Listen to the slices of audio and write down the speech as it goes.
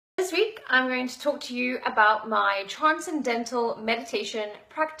I'm going to talk to you about my transcendental meditation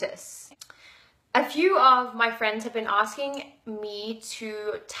practice. A few of my friends have been asking me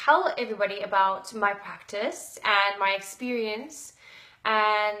to tell everybody about my practice and my experience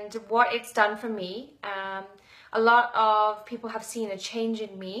and what it's done for me. A lot of people have seen a change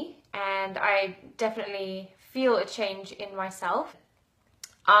in me, and I definitely feel a change in myself.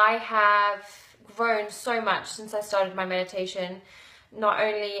 I have grown so much since I started my meditation. Not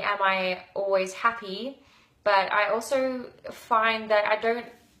only am I always happy, but I also find that I don't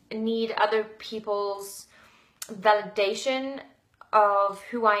need other people's validation of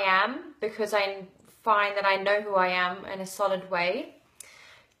who I am, because I find that I know who I am in a solid way.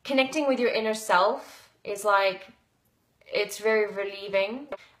 Connecting with your inner self is it's very relieving.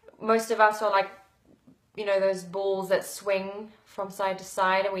 Most of us are like, those balls that swing from side to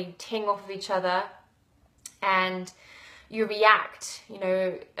side, and we ting off of each other, and you react,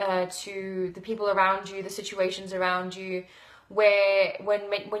 to the people around you, the situations around you, where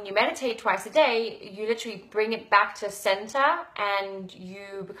when you meditate twice a day, you literally bring it back to center and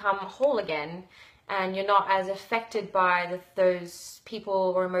you become whole again, and you're not as affected by those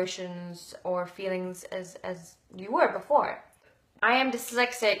people or emotions or feelings as you were before. I am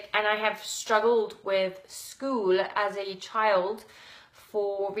dyslexic, and I have struggled with school as a child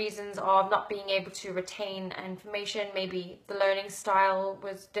for reasons of not being able to retain information. Maybe the learning style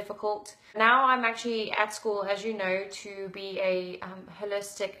was difficult. Now I'm actually at school, as you know, to be a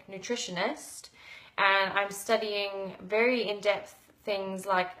holistic nutritionist, and I'm studying very in-depth things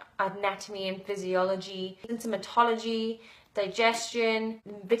like anatomy and physiology, symptomatology, digestion,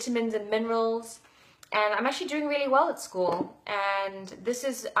 vitamins and minerals. And I'm actually doing really well at school, and this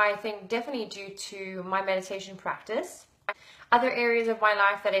is, I think, definitely due to my meditation practice. Other areas of my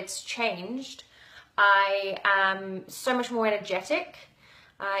life that it's changed: I am so much more energetic.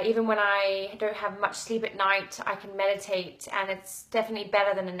 Even when I don't have much sleep at night, I can meditate, and it's definitely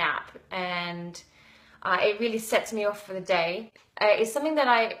better than a nap, and it really sets me off for the day. It's something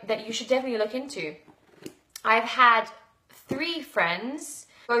that you should definitely look into. I've had 3 friends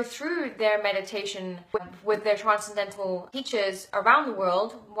go through their meditation with their transcendental teachers around the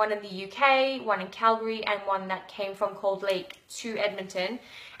world, one in the UK, one in Calgary, and one that came from Cold Lake to Edmonton.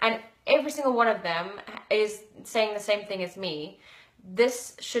 And every single one of them is saying the same thing as me.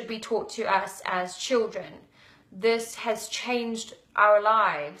 This should be taught to us as children. This has changed our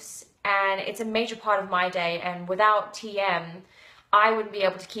lives, and it's a major part of my day. And without TM, I wouldn't be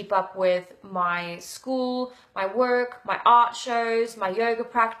able to keep up with my school, my work, my art shows, my yoga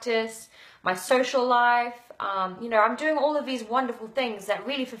practice, my social life. I'm doing all of these wonderful things that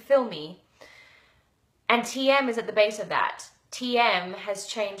really fulfill me. And TM is at the base of that. TM has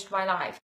changed my life.